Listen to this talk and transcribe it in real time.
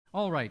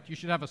All right, you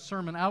should have a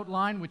sermon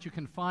outline, which you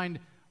can find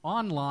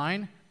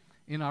online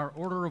in our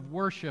order of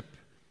worship,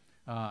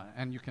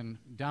 and you can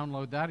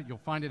download that. You'll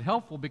find it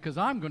helpful because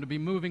I'm going to be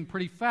moving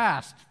pretty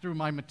fast through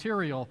my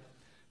material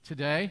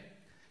today.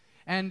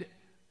 And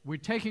we're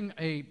taking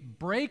a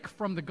break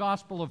from the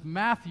Gospel of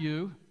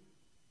Matthew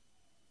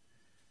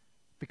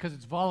because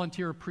it's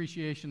Volunteer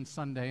Appreciation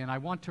Sunday, and I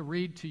want to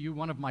read to you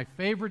one of my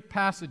favorite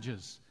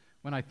passages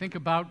when I think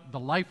about the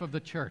life of the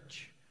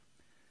church.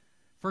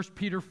 1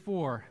 Peter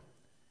 4,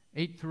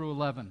 8 through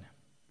 11.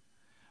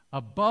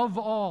 Above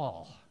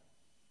all,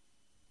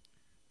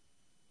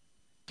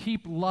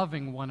 keep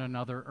loving one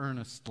another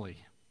earnestly,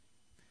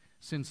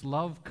 since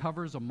love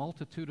covers a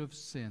multitude of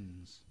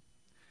sins.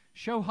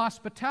 Show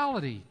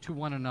hospitality to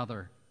one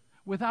another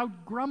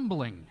without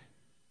grumbling.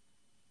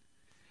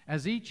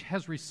 As each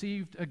has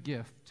received a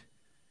gift,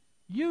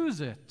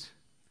 use it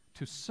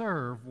to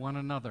serve one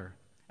another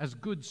as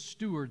good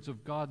stewards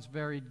of God's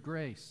varied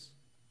grace.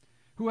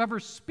 Whoever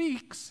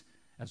speaks,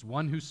 as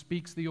one who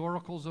speaks the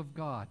oracles of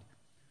God.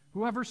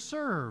 Whoever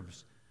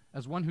serves,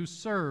 as one who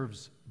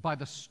serves by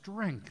the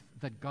strength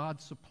that God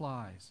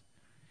supplies,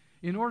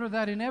 in order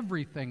that in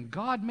everything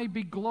God may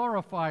be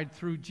glorified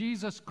through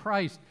Jesus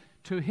Christ.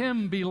 To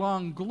him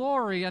belong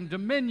glory and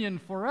dominion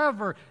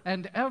forever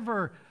and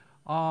ever.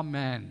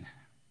 Amen.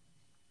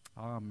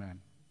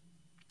 Amen.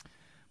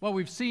 What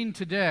we've seen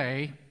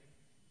today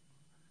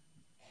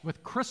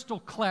with crystal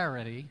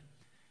clarity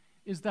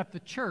is that the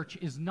church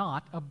is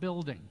not a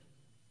building,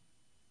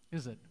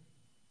 is it?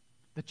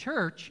 The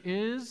church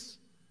is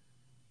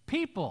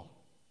people.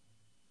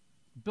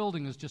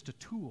 Building is just a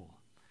tool.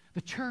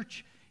 The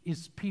church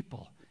is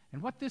people.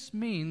 And what this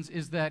means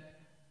is that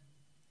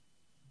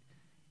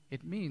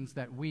it means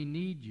that we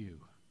need you.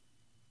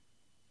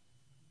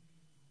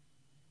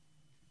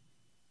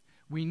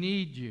 We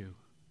need you.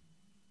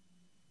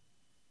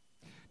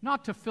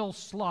 Not to fill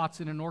slots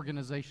in an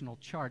organizational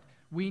chart.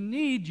 We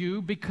need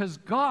you because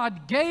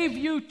God gave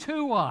you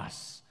to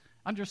us.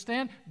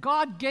 Understand?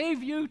 God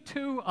gave you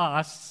to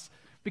us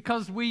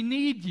because we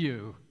need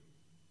you.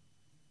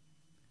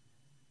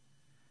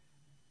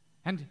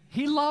 And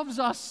He loves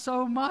us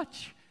so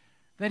much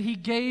that He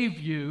gave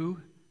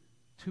you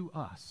to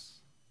us.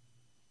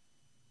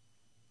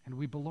 And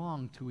we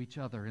belong to each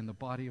other in the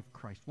body of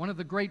Christ. One of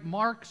the great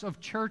marks of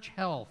church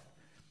health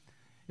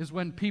is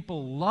when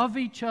people love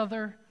each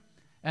other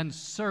and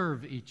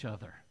serve each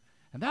other.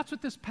 And that's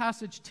what this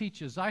passage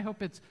teaches. I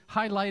hope it's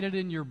highlighted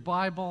in your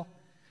Bible.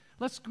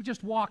 Let's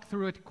just walk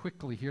through it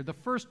quickly here. The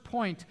first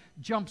point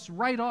jumps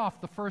right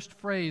off the first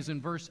phrase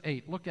in verse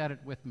 8. Look at it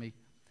with me.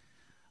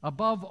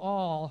 Above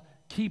all,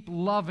 keep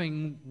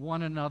loving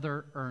one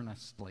another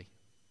earnestly.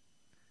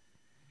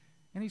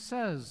 And he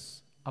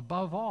says,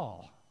 above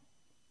all.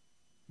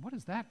 What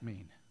does that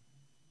mean?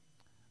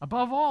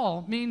 Above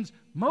all means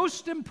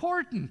most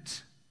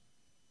important,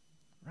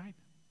 right?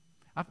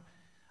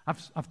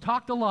 I've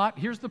talked a lot.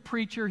 Here's the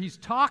preacher. He's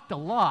talked a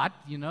lot.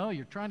 You know,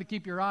 you're trying to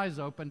keep your eyes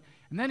open.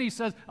 And then he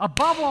says,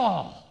 above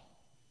all.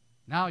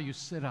 Now you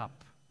sit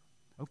up.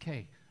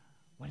 Okay,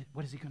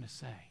 what is he going to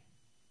say?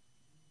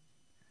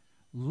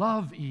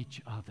 Love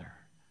each other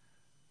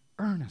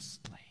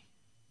earnestly.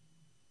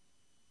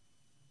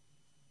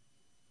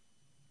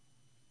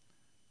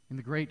 In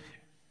the great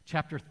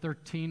Chapter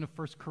 13 of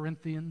 1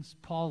 Corinthians,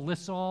 Paul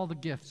lists all the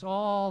gifts,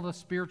 all the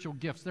spiritual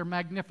gifts. They're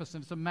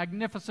magnificent. It's a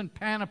magnificent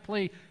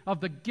panoply of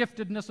the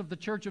giftedness of the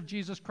church of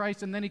Jesus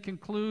Christ. And then he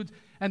concludes,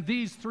 and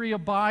these three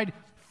abide,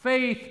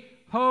 faith,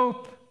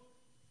 hope,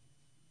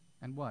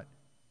 and what?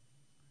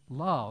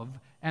 Love.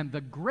 And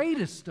the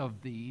greatest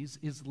of these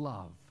is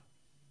love.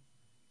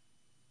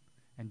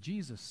 And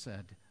Jesus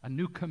said, a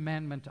new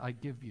commandment I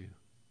give you,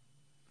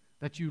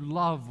 that you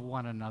love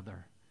one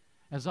another.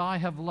 As I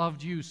have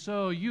loved you,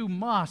 so you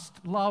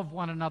must love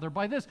one another.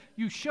 By this,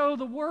 you show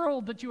the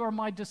world that you are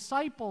my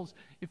disciples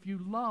if you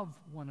love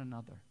one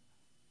another.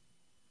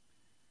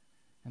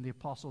 And the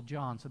Apostle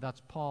John, so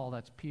that's Paul,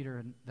 that's Peter,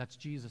 and that's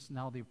Jesus.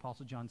 Now the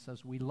Apostle John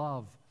says, we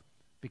love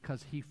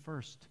because he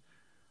first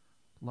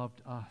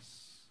loved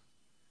us.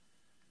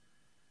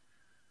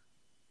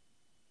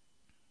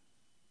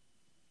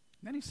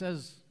 Then he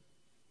says,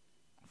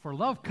 for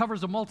love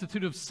covers a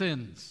multitude of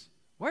sins.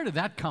 Where did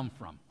that come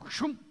from?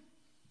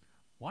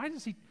 Why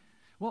does he?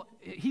 Well,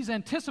 he's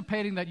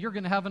anticipating that you're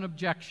going to have an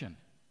objection.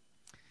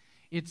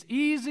 It's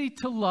easy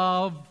to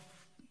love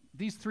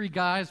these three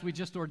guys we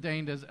just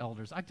ordained as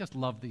elders. I just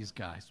love these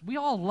guys. We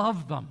all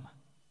love them.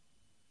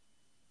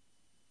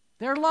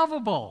 They're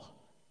lovable.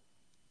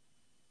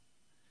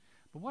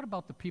 But what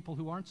about the people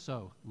who aren't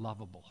so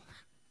lovable?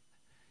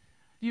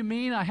 Do you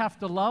mean I have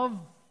to love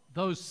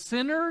those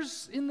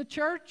sinners in the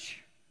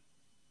church?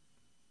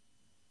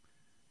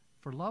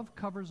 For love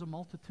covers a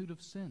multitude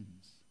of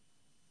sins.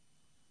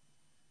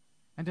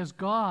 And as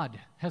God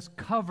has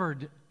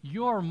covered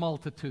your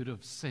multitude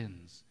of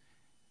sins,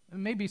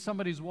 maybe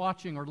somebody's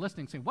watching or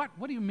listening saying, what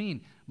do you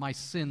mean my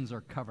sins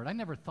are covered? I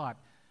never thought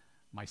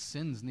my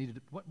sins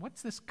needed,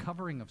 what's this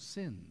covering of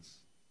sins?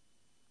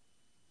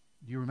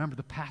 Do you remember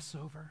the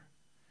Passover?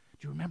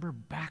 Do you remember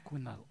back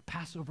when the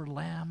Passover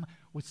lamb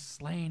was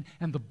slain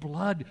and the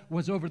blood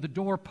was over the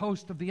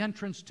doorpost of the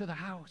entrance to the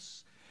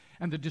house?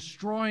 And the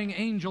destroying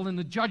angel in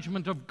the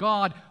judgment of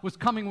God was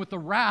coming with the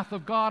wrath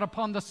of God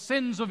upon the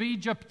sins of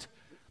Egypt.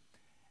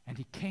 And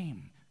he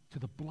came to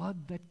the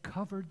blood that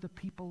covered the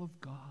people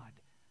of God.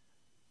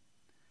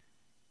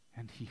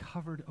 And he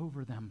hovered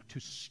over them to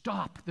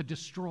stop the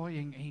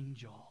destroying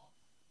angel.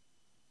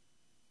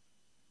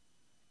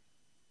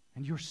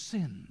 And your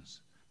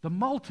sins, the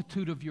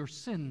multitude of your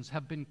sins,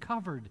 have been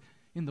covered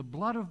in the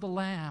blood of the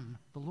Lamb,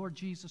 the Lord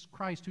Jesus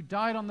Christ, who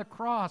died on the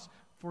cross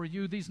for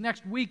you. These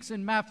next weeks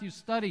in Matthew's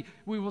study,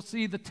 we will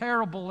see the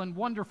terrible and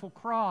wonderful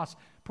cross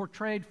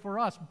portrayed for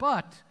us.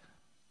 But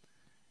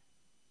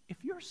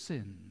if your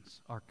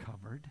sins are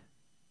covered,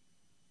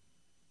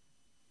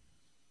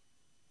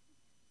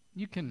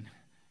 you can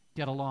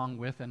get along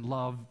with and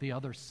love the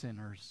other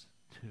sinners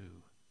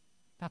too.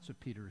 That's what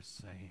Peter is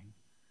saying.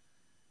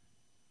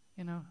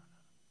 You know,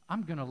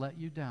 I'm going to let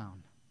you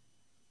down.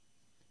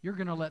 You're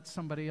going to let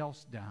somebody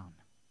else down.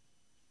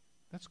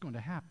 That's going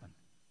to happen.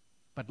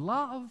 But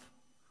love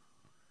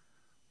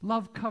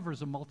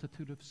covers a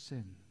multitude of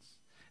sins.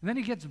 And then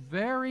he gets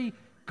very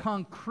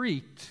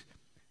concrete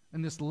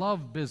in this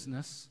love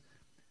business,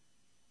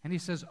 and he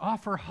says,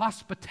 offer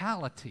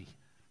hospitality.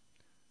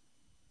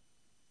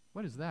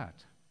 What is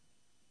that?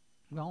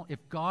 Well,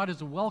 if God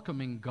is a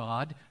welcoming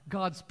God,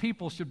 God's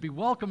people should be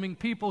welcoming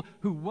people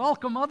who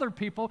welcome other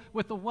people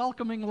with the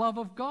welcoming love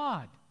of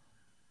God.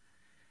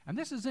 And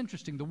this is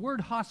interesting. The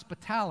word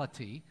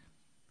hospitality,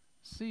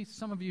 see,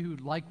 some of you who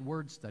like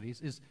word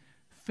studies, is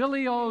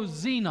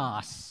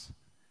philioxenos.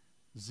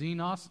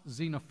 Xenos,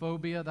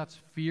 xenophobia, that's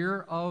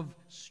fear of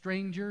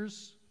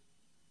strangers.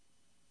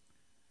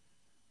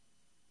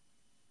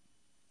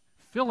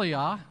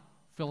 Philia,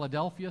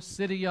 Philadelphia,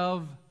 city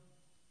of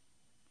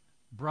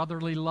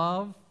brotherly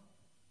love.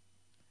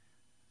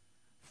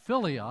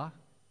 Philia,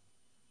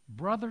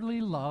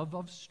 brotherly love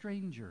of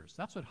strangers.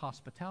 That's what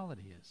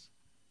hospitality is.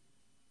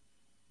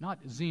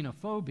 Not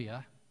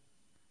xenophobia.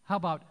 How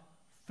about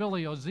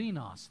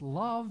philioxenos,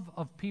 love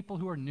of people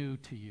who are new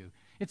to you?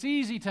 It's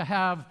easy to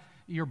have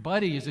your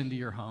buddies into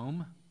your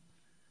home,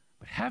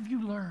 but have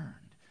you learned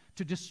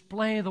to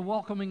display the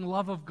welcoming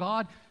love of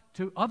God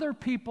to other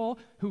people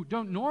who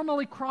don't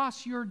normally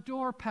cross your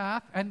door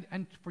path,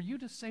 and for you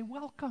to say,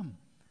 welcome.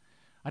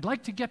 I'd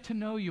like to get to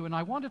know you, and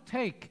I want to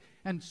take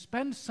and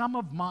spend some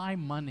of my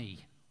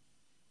money.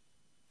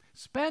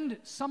 Spend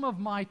some of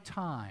my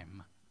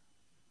time.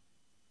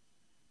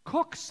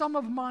 Cook some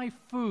of my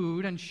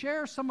food and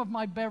share some of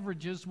my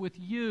beverages with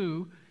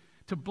you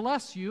to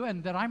bless you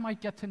and that I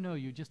might get to know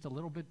you just a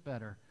little bit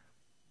better.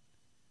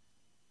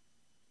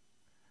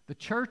 The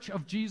Church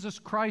of Jesus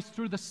Christ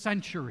through the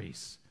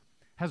centuries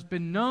has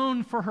been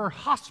known for her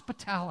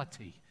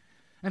hospitality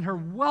and her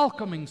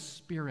welcoming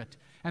spirit.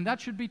 And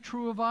that should be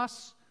true of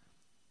us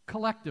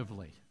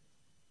collectively.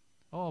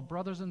 Oh,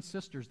 brothers and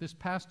sisters, this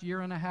past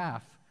year and a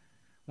half,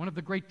 one of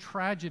the great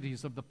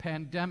tragedies of the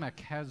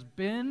pandemic has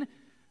been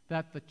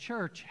that the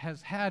church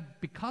has had,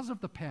 because of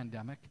the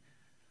pandemic,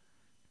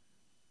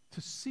 to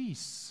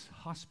cease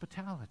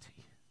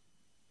hospitality.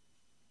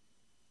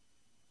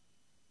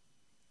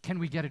 Can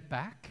we get it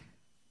back?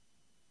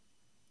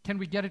 Can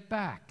we get it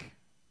back?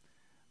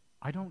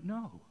 I don't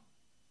know.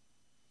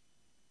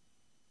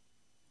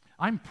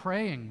 I'm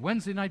praying.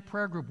 Wednesday night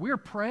prayer group, we're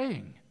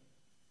praying.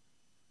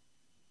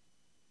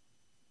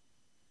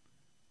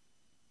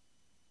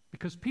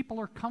 Because people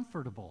are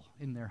comfortable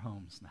in their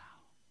homes now.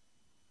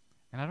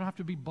 And I don't have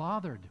to be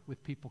bothered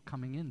with people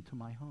coming into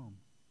my home.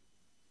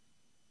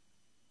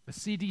 The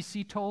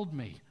CDC told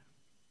me.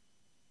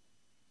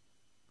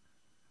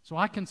 So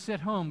I can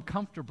sit home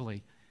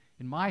comfortably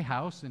in my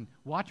house and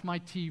watch my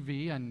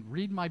TV and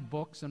read my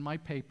books and my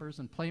papers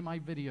and play my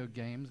video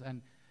games,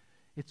 and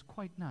it's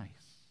quite nice.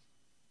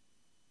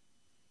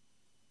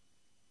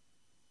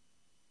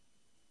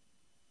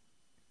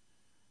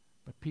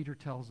 But Peter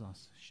tells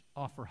us,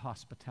 offer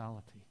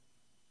hospitality.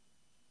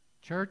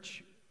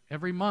 Church,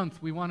 every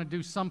month we want to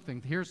do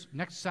something. Here's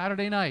next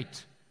Saturday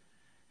night.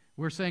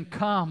 We're saying,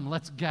 come,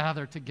 let's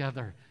gather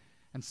together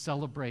and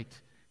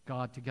celebrate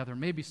God together.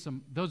 Maybe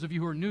those of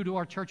you who are new to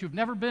our church, who've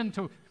never been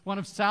to one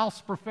of Sal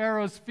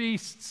Sprofero's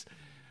feasts,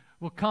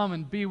 will come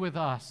and be with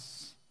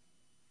us.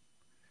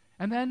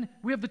 And then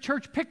we have the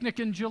church picnic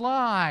in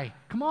July.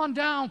 Come on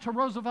down to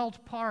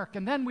Roosevelt Park.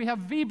 And then we have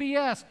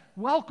VBS,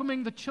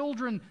 welcoming the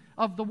children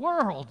of the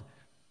world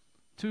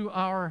to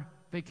our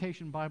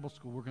Vacation Bible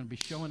School. We're going to be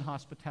showing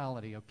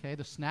hospitality, okay?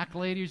 The snack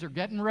ladies are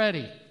getting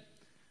ready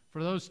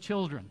for those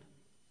children.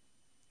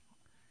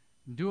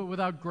 Do it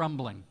without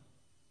grumbling.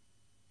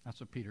 That's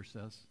what Peter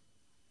says.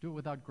 Do it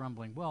without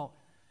grumbling. Well,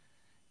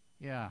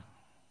 yeah.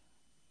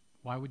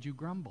 Why would you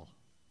grumble?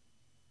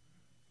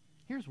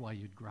 Here's why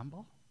you'd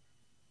grumble.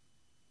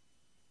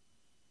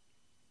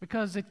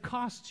 Because it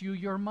costs you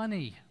your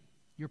money,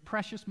 your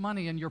precious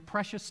money and your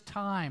precious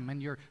time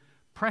and your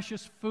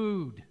precious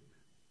food.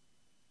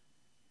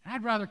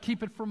 I'd rather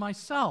keep it for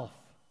myself.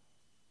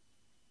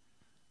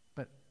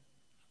 But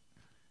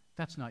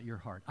That's not your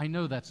heart. I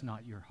know that's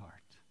not your heart.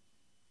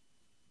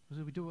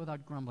 Because we do it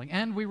without grumbling.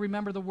 And we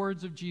remember the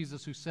words of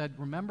Jesus who said,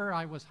 remember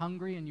I was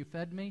hungry and you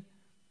fed me?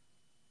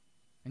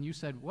 And you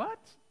said, what?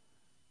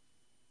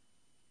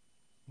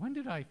 When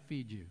did I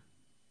feed you?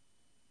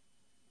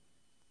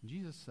 And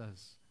Jesus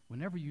says,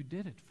 whenever you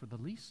did it for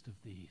the least of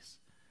these,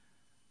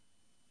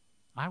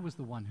 I was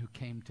the one who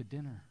came to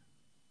dinner.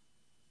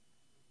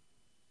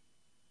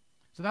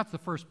 So that's the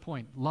first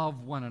point.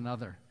 Love one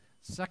another.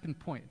 Second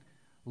point,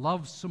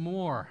 love some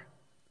more.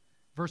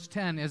 Verse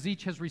 10, as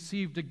each has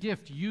received a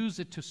gift, use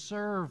it to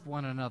serve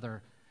one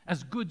another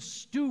as good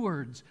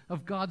stewards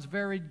of God's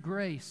varied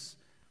grace.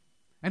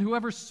 And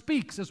whoever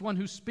speaks as one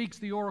who speaks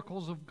the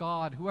oracles of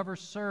God. Whoever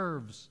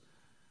serves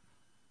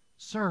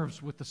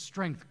with the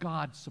strength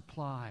God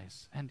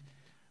supplies. And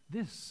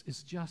this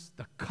is just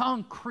the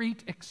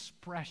concrete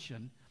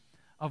expression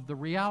of the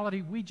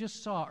reality we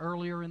just saw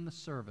earlier in the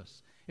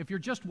service. If you're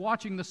just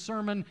watching the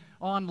sermon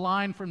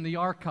online from the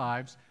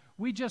archives,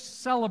 we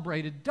just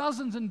celebrated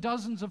dozens and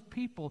dozens of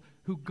people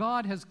who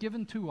God has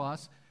given to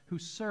us who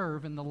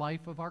serve in the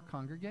life of our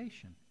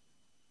congregation.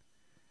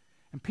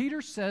 And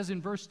Peter says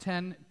in verse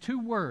 10 two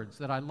words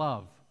that I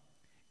love: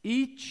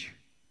 each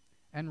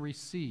and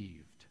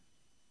received.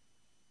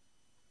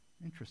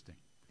 Interesting.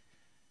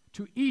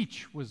 To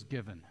each was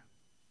given.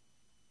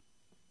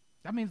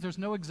 That means there's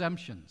no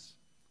exemptions.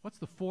 What's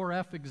the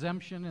 4F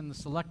exemption in the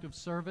selective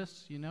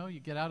service? You know, you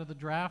get out of the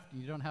draft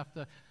and you don't have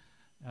to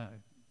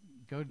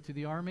go to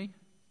the army.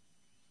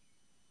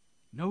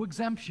 No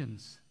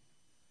exemptions.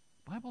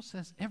 The Bible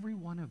says every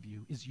one of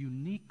you is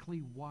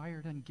uniquely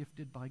wired and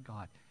gifted by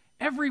God.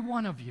 Every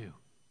one of you.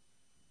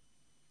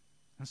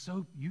 And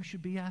so you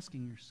should be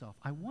asking yourself,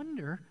 I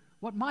wonder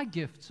what my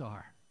gifts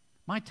are,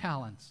 my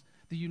talents,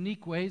 the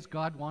unique ways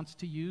God wants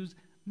to use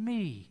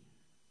me.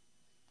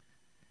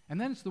 And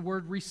then it's the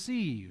word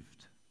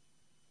received.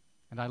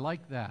 And I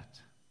like that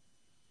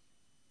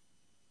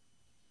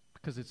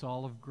because it's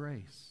all of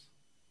grace.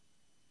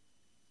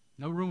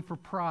 No room for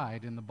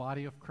pride in the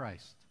body of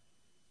Christ,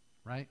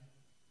 right?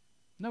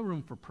 No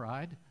room for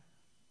pride.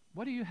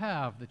 What do you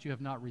have that you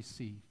have not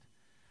received?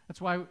 That's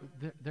why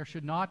there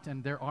should not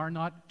and there are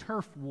not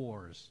turf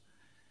wars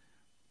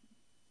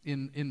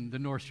in the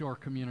North Shore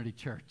Community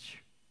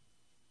Church.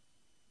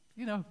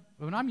 You know,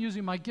 when I'm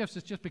using my gifts,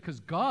 it's just because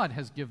God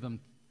has given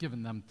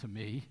them to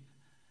me,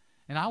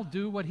 and I'll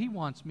do what He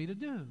wants me to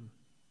do.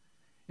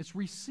 It's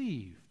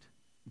received.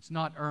 It's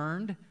not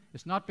earned.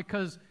 It's not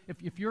because,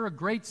 if you're a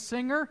great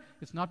singer,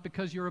 it's not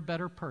because you're a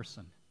better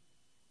person.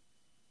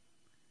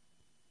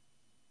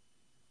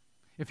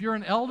 If you're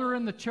an elder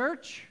in the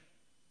church,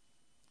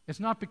 it's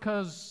not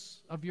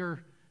because you're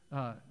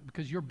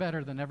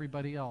better than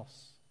everybody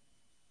else.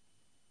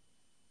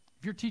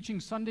 If you're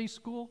teaching Sunday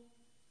school,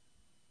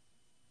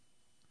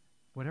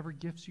 whatever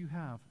gifts you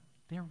have,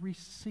 they're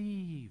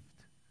received.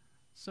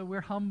 So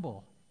we're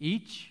humble.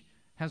 Each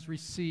has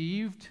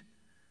received,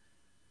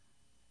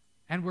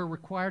 and we're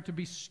required to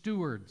be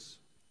stewards.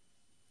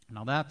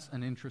 Now that's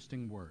an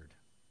interesting word.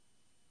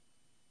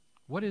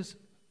 What is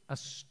a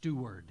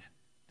steward?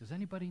 Does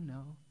anybody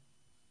know?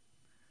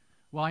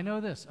 Well, I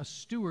know this. A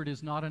steward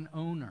is not an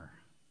owner.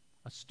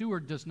 A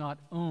steward does not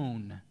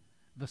own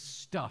the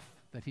stuff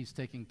that he's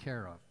taking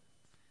care of.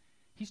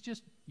 He's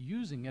just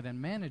using it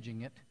and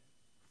managing it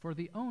for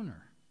the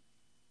owner.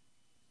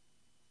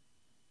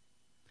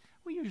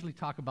 We usually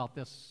talk about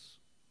this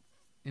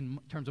in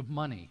terms of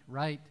money,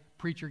 right?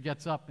 Preacher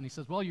gets up and he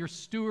says, well, you're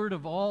steward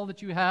of all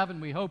that you have, and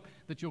we hope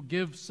that you'll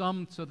give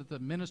some so that the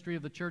ministry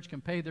of the church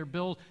can pay their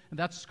bills, and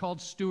that's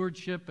called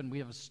stewardship, and we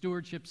have a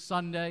stewardship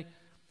Sunday.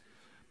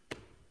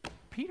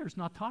 Peter's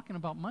not talking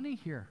about money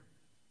here.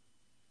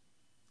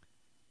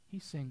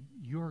 He's saying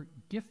your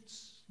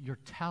gifts, your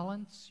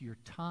talents, your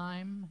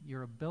time,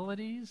 your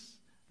abilities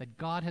that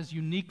God has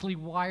uniquely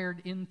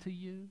wired into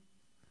you.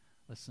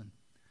 Listen,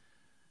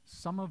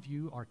 some of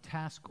you are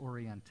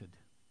task-oriented.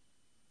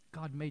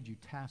 God made you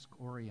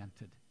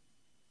task-oriented.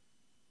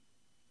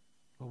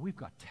 Well, we've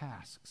got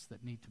tasks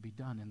that need to be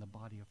done in the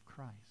body of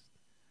Christ.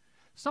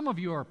 Some of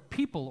you are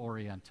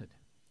people-oriented.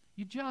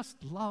 You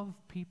just love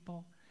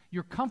people.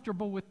 You're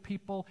comfortable with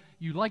people.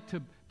 You like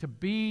to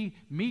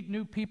meet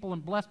new people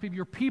and bless people.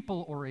 You're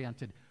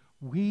people-oriented.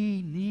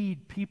 We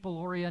need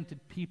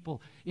people-oriented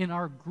people in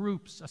our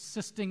groups,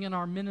 assisting in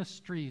our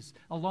ministries,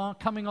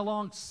 coming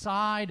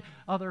alongside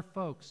other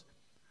folks.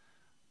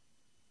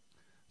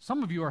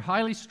 Some of you are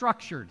highly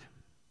structured.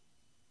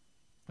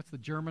 What's the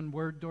German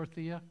word,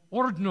 Dorothea?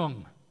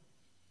 Ordnung.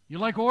 You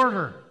like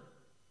order.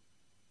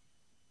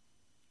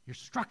 You're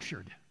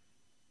structured.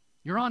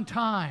 You're on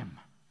time.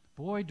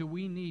 Boy, do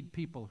we need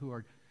people who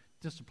are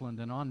disciplined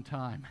and on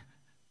time.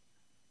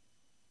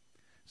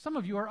 Some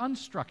of you are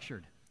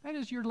unstructured. That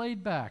is, you're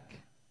laid back.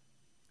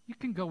 You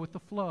can go with the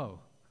flow.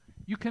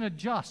 You can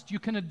adjust. You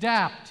can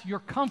adapt. You're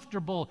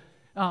comfortable,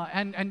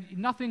 and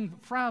nothing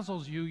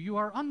frazzles you.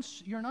 You're an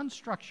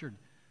unstructured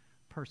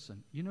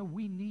person. You know,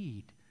 we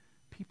need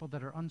people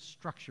that are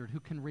unstructured, who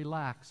can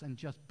relax and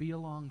just be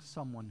along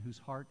someone whose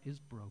heart is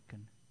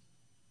broken.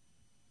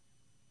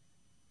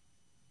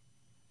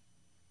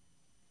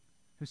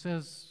 who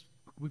says,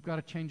 we've got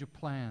a change of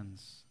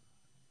plans.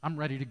 I'm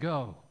ready to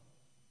go.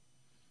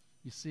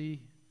 You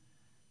see,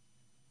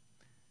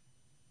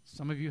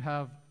 some of you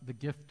have the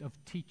gift of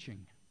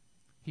teaching.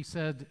 He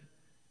said,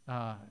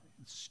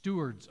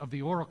 stewards of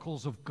the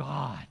oracles of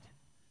God.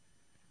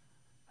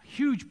 A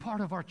huge part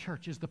of our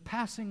church is the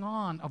passing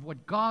on of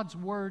what God's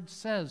Word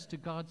says to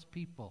God's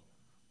people.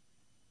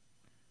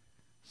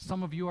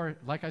 Some of you are,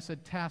 like I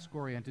said,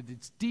 task-oriented.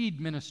 It's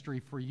deed ministry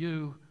for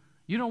you.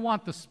 You don't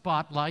want the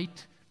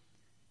spotlight.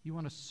 You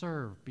want to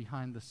serve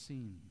behind the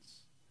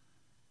scenes.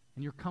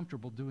 And you're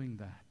comfortable doing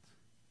that.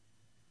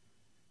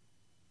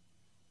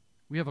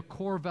 We have a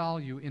core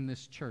value in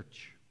this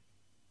church.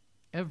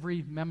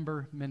 Every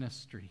member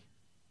ministry.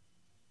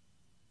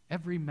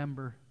 Every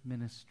member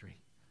ministry.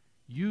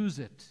 Use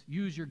it.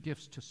 Use your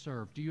gifts to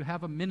serve. Do you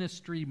have a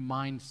ministry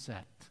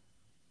mindset?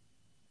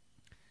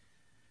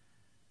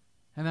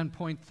 And then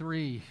point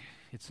 3,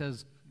 it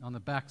says on the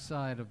back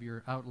side of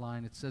your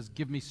outline, it says,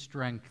 give me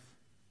strength.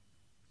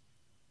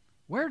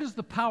 Where does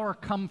the power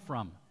come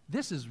from?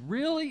 This is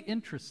really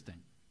interesting.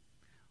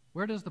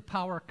 Where does the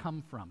power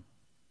come from?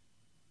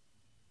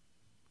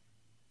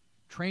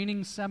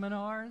 Training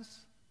seminars?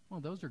 Well,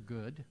 those are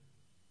good.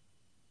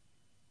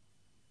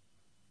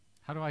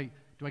 How do I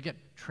get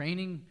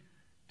training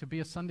to be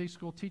a Sunday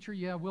school teacher?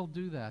 Yeah, we'll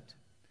do that.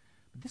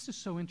 But this is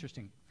so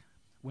interesting.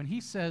 When he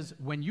says,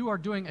 when you are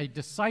doing a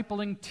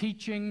discipling,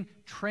 teaching,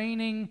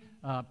 training,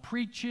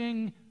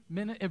 preaching,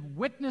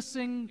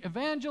 witnessing,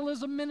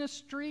 evangelism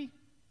ministry,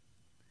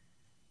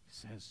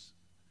 he says,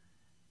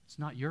 it's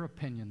not your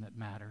opinion that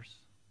matters.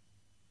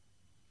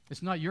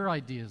 It's not your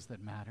ideas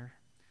that matter.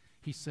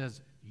 He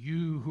says,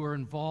 you who are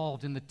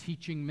involved in the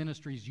teaching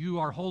ministries, you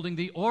are holding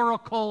the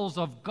oracles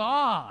of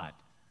God.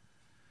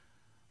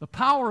 The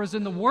power is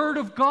in the Word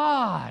of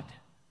God.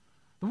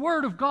 The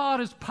Word of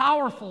God is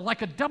powerful,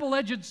 like a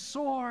double-edged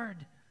sword.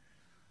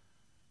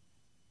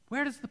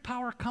 Where does the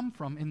power come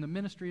from in the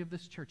ministry of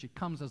this church? It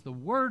comes as the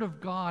Word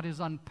of God is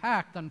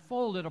unpacked,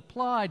 unfolded,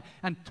 applied,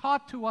 and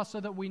taught to us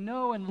so that we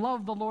know and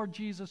love the Lord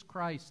Jesus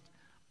Christ.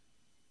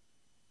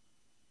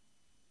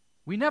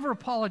 We never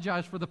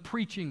apologize for the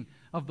preaching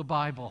of the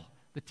Bible,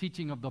 the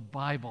teaching of the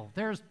Bible.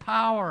 There's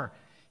power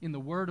in the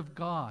Word of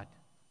God.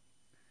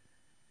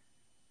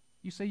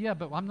 You say, yeah,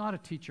 but I'm not a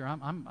teacher.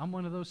 I'm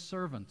one of those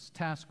servants,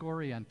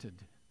 task-oriented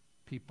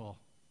people.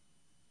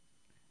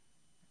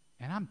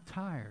 And I'm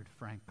tired,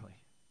 frankly.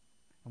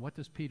 And what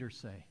does Peter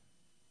say?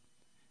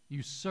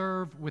 You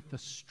serve with the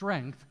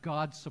strength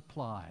God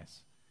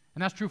supplies.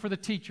 And that's true for the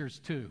teachers,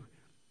 too.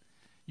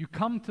 You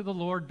come to the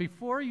Lord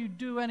before you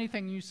do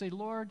anything. You say,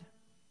 Lord,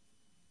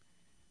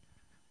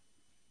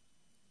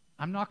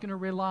 I'm not going to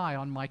rely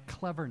on my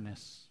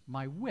cleverness,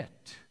 my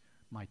wit,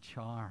 my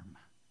charm.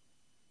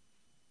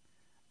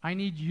 I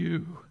need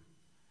you.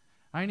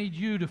 I need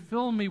you to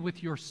fill me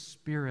with your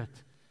Spirit,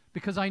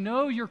 because I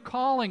know you're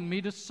calling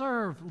me to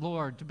serve,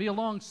 Lord, to be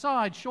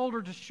alongside,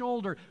 shoulder to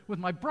shoulder with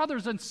my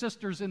brothers and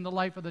sisters in the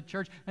life of the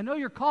church. I know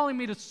you're calling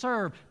me to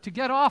serve, to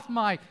get off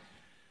my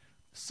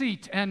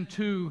seat and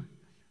to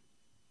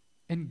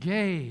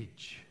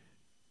engage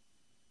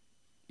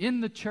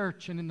in the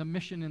church and in the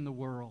mission in the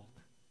world.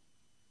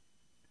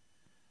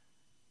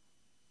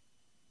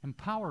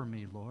 Empower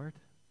me, Lord,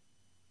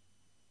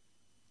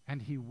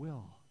 and He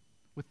will,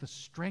 with the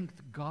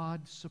strength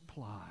God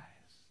supplies.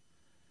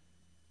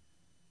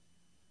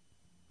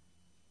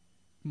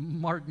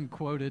 Martin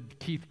quoted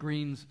Keith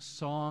Green's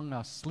song,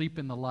 Sleep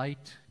in the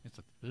Light. It's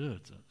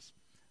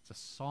a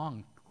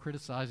song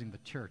criticizing the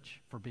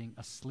church for being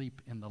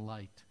asleep in the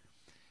light.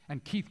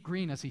 And Keith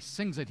Green, as he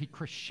sings it, he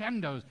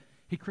crescendos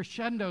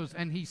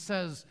and he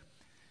says,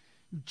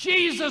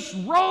 Jesus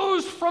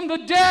rose from the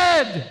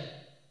dead,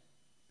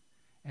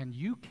 and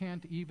you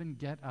can't even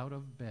get out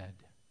of bed.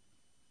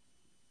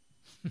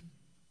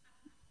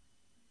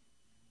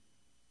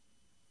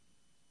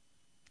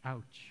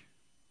 Ouch.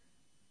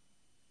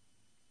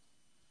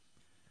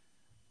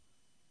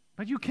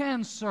 But you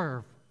can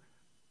serve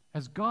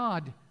as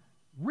God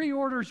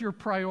reorders your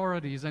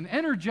priorities and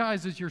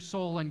energizes your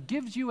soul and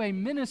gives you a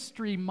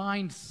ministry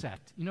mindset.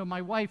 You know,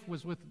 my wife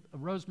was with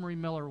Rosemary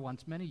Miller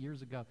once, many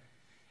years ago,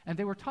 and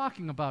they were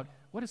talking about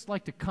what it's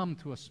like to come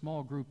to a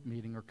small group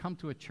meeting or come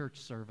to a church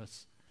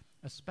service,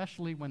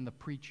 especially when the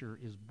preacher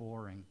is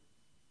boring.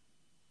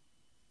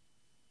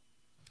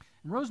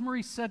 And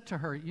Rosemary said to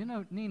her, you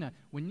know, Nina,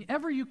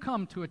 whenever you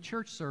come to a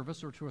church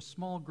service or to a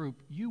small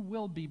group, you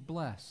will be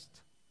blessed.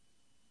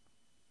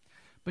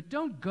 But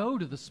don't go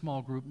to the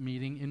small group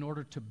meeting in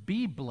order to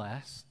be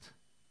blessed.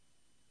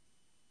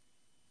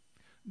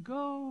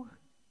 Go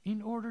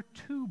in order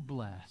to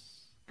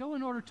bless. Go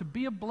in order to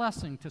be a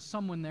blessing to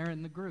someone there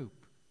in the group.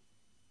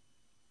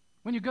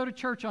 When you go to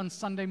church on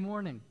Sunday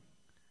morning,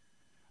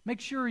 make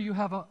sure you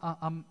have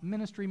a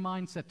ministry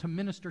mindset to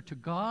minister to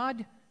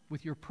God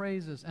with your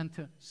praises and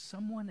to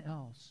someone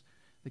else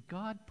that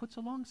God puts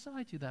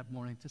alongside you that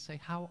morning to say,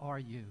 how are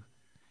you?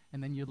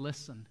 And then you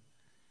listen.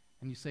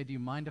 And you say, do you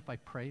mind if I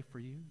pray for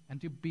you?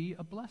 And to be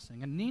a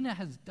blessing. And Nina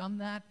has done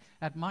that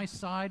at my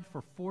side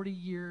for 40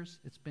 years.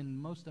 It's been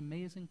the most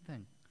amazing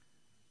thing.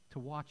 to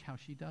watch how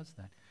she does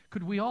that?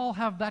 Could we all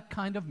have that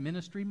kind of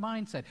ministry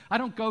mindset? I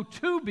don't go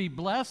to be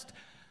blessed,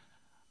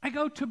 I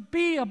go to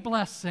be a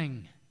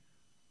blessing.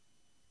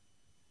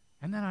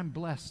 And then I'm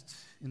blessed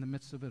in the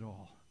midst of it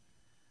all.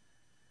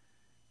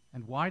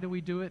 And why do we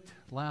do it?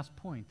 Last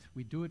point.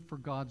 We do it for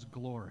God's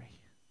glory.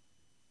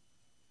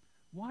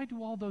 Why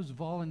do all those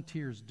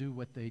volunteers do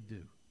what they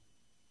do?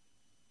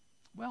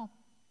 Well,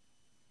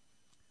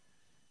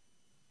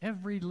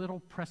 every little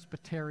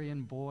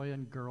Presbyterian boy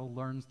and girl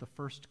learns the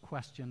first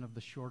question of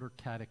the shorter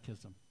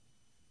catechism.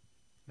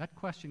 That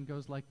question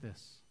goes like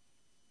this.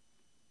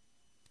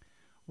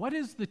 What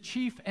is the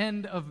chief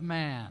end of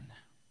man?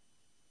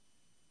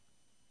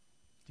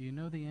 Do you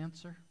know the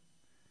answer?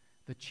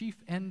 The chief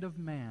end of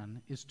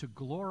man is to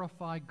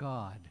glorify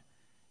God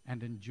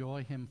and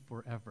enjoy Him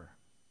forever.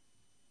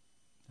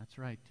 That's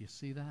right. Do you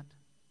see that?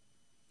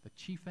 The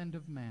chief end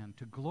of man,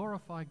 to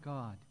glorify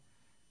God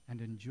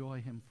and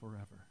enjoy Him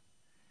forever.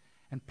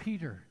 And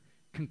Peter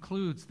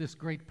concludes this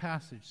great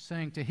passage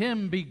saying, to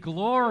Him be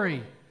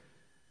glory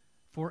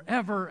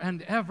forever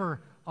and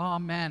ever.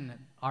 Amen.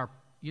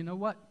 You know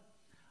what?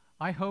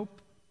 I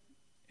hope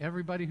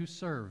everybody who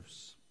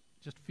serves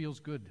just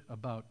feels good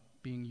about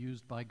being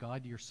used by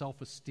God. Your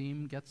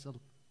self-esteem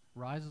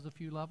rises a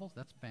few levels.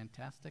 That's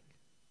fantastic.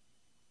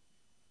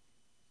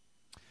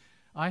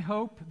 I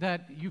hope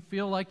that you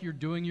feel like you're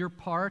doing your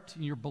part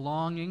and you're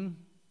belonging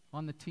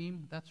on the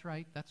team. That's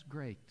right. That's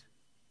great.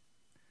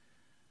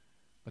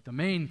 But the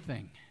main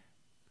thing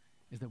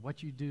is that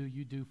what you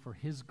do for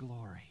His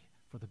glory,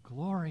 for the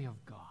glory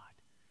of God.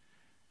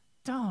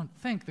 Don't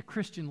think the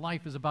Christian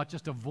life is about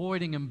just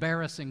avoiding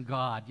embarrassing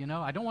God. You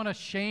know, I don't want to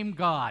shame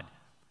God.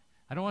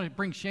 I don't want to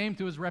bring shame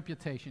to His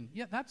reputation.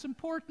 Yeah, that's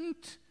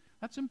important.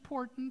 That's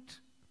important.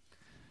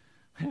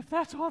 If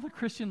that's all the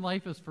Christian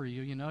life is for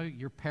you, you know,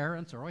 your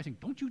parents are always saying,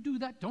 don't you do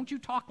that, don't you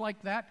talk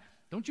like that,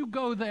 don't you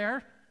go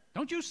there,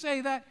 don't you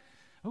say that.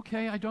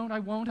 Okay, I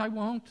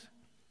won't.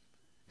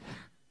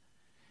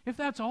 If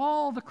that's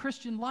all the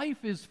Christian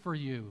life is for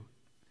you,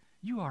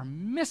 you are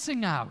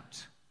missing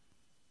out.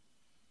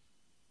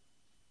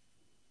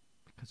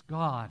 Because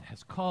God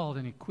has called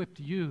and equipped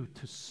you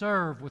to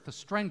serve with the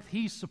strength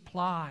He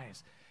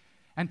supplies.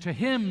 And to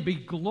Him be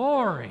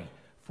glory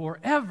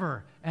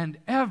forever and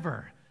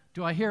ever.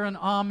 Do I hear an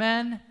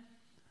amen?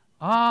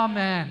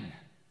 Amen.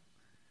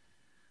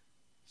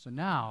 So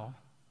now,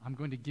 I'm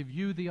going to give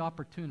you the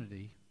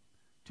opportunity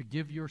to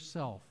give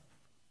yourself,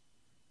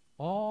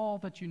 all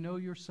that you know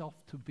yourself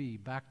to be,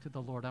 back to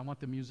the Lord. I want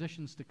the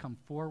musicians to come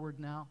forward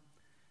now.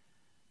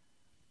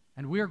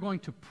 And we are going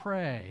to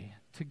pray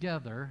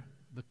together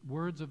the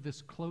words of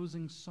this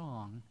closing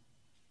song.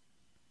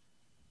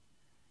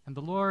 And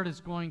the Lord is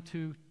going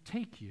to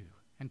take you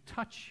and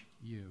touch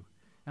you.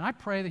 And I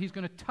pray that He's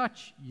going to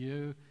touch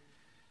you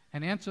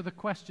and answer the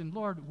question,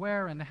 Lord,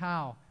 where and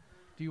how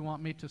do you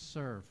want me to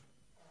serve?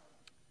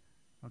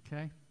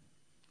 Okay?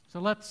 So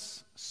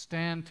let's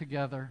stand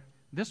together.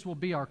 This will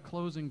be our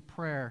closing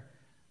prayer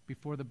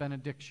before the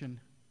benediction.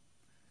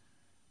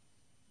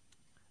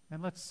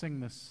 And let's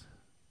sing this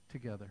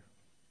together.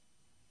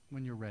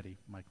 When you're ready,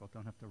 Michael,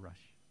 don't have to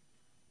rush.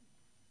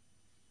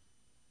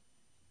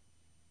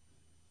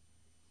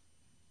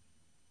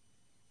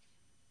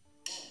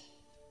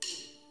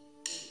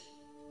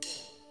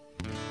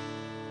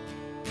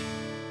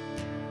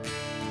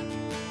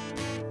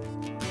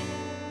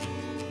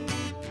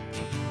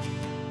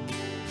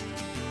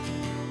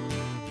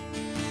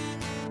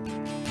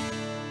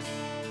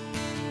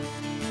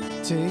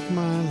 Take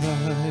my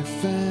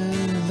life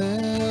and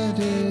let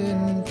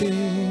it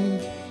be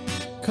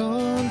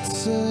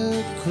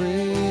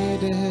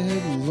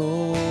consecrated,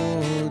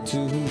 Lord,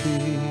 to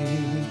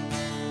Thee.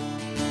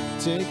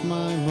 Take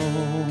my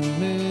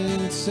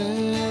moments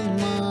and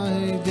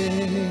my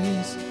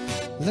days,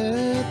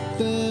 let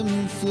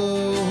them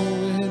flow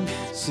in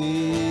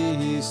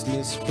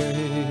ceaseless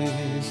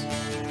praise.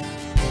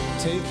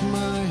 Take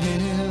my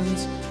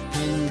hands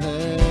and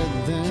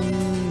let them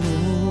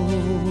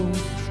move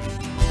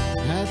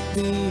at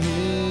the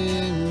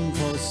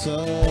impulse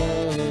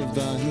of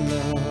Thy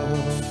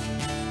love.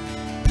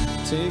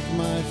 Take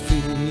my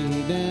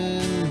feet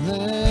and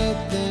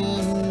let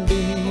them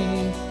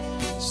be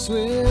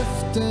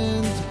swift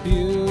and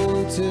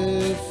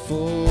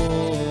beautiful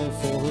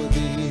for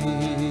Thee.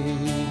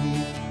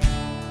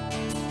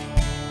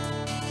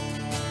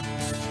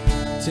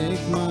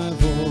 Take my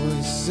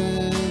voice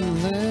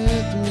and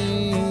let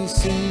me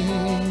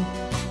sing,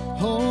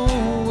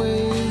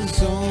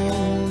 always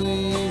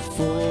only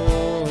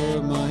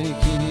for my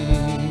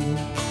King.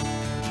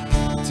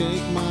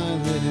 Take my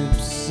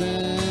lips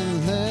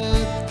and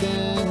let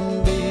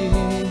them be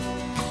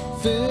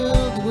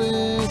filled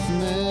with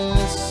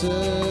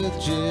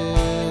messages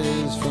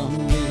from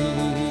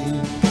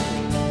Thee.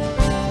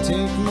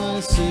 Take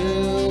my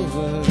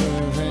silver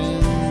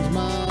and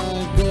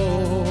my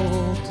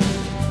gold,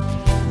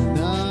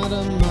 not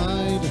a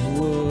mite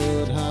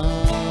would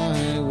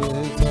I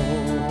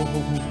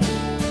withhold.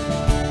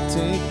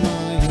 Take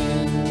my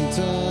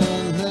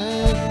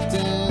intellect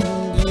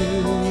and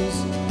use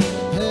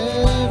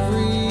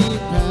every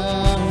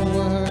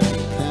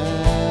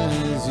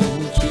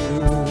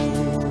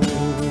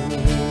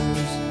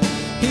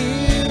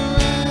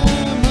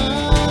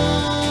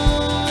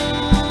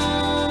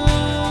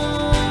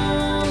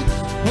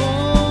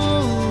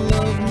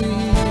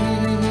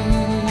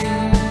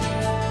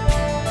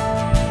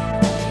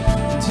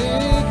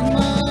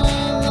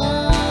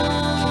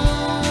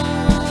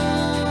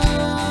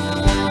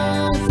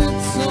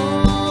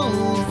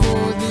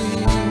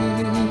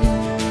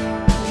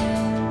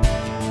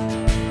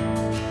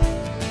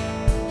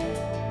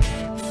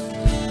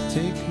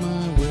Take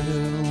my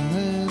will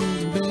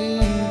and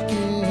make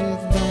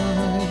it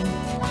thine.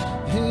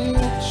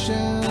 It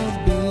shall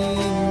be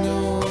no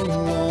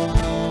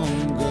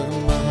longer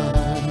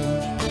mine.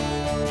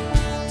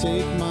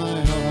 Take my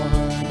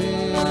heart,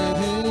 it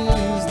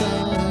is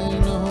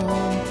thine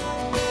own.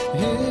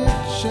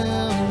 It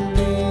shall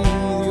be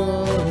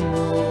your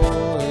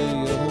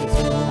royal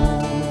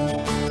throne.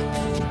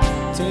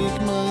 Take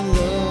my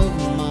love,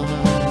 my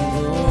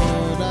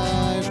Lord,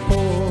 I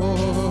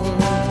pour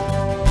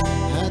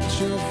at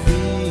your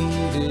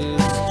feet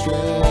its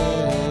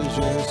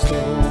treasure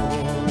store.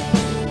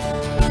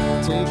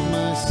 Take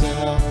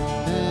myself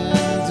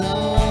and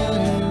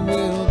I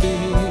will be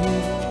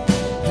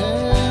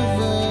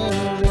ever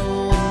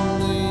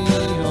only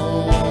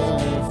all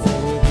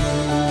for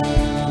thee.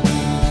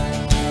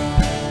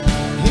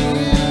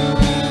 Here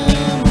am I,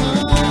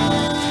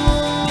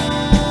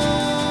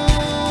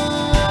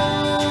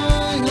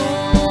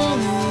 oh,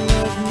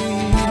 love me.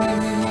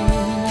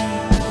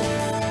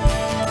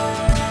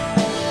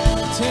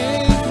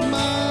 Take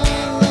my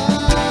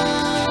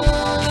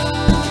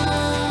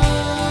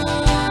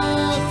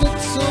life,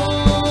 it's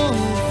all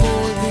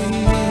for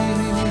thee.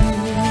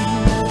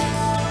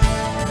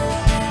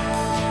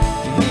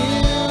 Here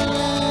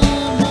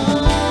am I,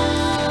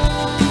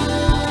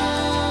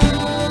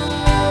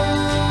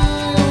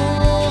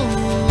 oh,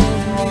 love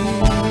me.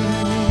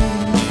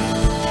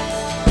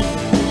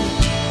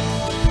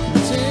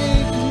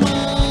 Take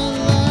my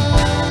life,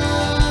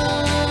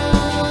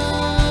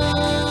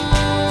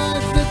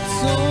 it's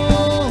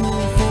all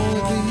for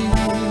thee.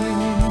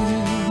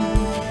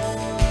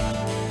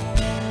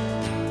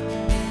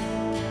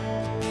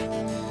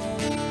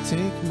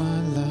 Take my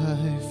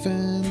life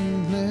and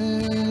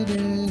let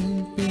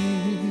it be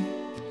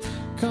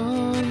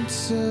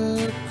consecrated,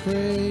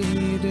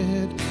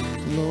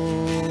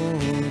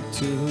 Lord,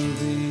 to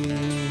thee.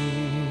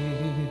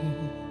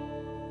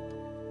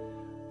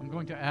 I'm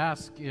going to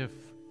ask if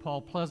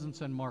Paul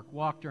Pleasance and Mark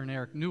Wachter and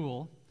Eric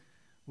Newell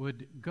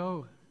would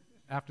go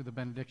after the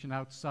benediction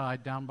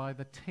outside down by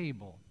the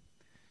table.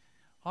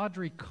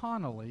 Audrey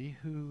Connolly,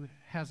 who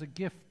has a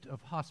gift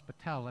of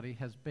hospitality,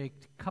 has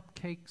baked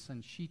cupcakes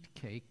and sheet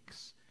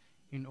cakes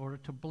in order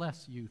to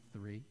bless you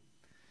three.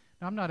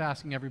 Now, I'm not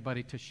asking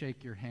everybody to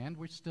shake your hand.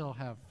 We still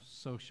have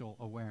social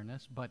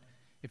awareness, but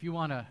if you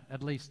want to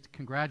at least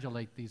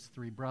congratulate these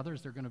three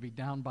brothers, they're going to be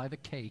down by the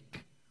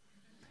cake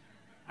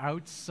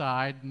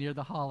outside near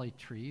the holly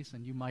trees,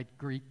 and you might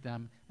greet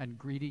them and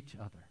greet each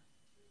other.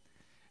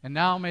 And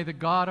now may the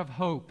God of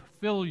hope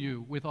fill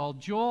you with all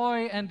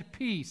joy and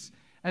peace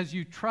as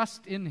you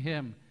trust in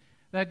him,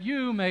 that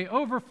you may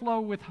overflow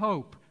with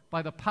hope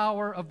by the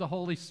power of the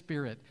Holy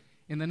Spirit.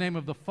 In the name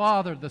of the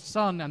Father, the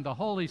Son, and the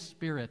Holy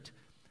Spirit.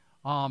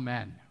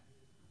 Amen.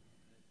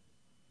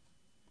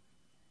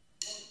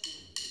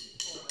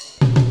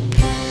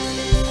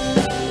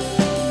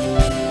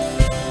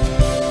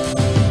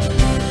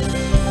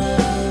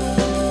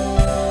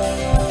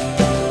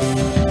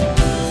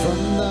 From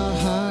the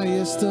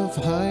highest of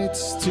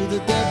heights to the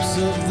depths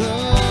of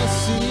the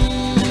sea,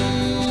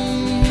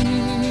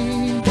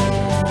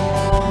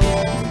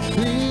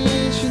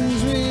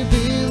 creation's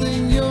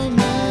revealing your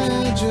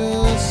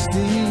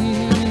majesty.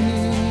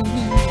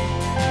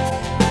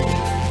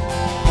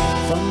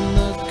 From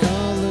the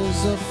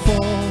colors of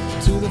fall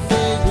to the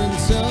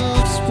fragrance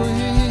of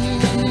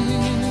spring,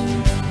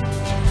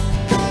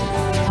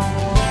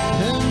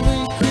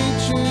 every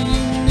creature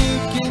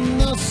unique in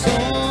the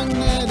song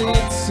that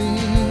it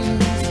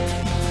sings,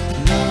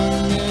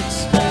 none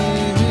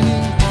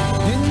explaining,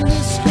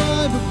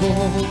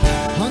 indescribable.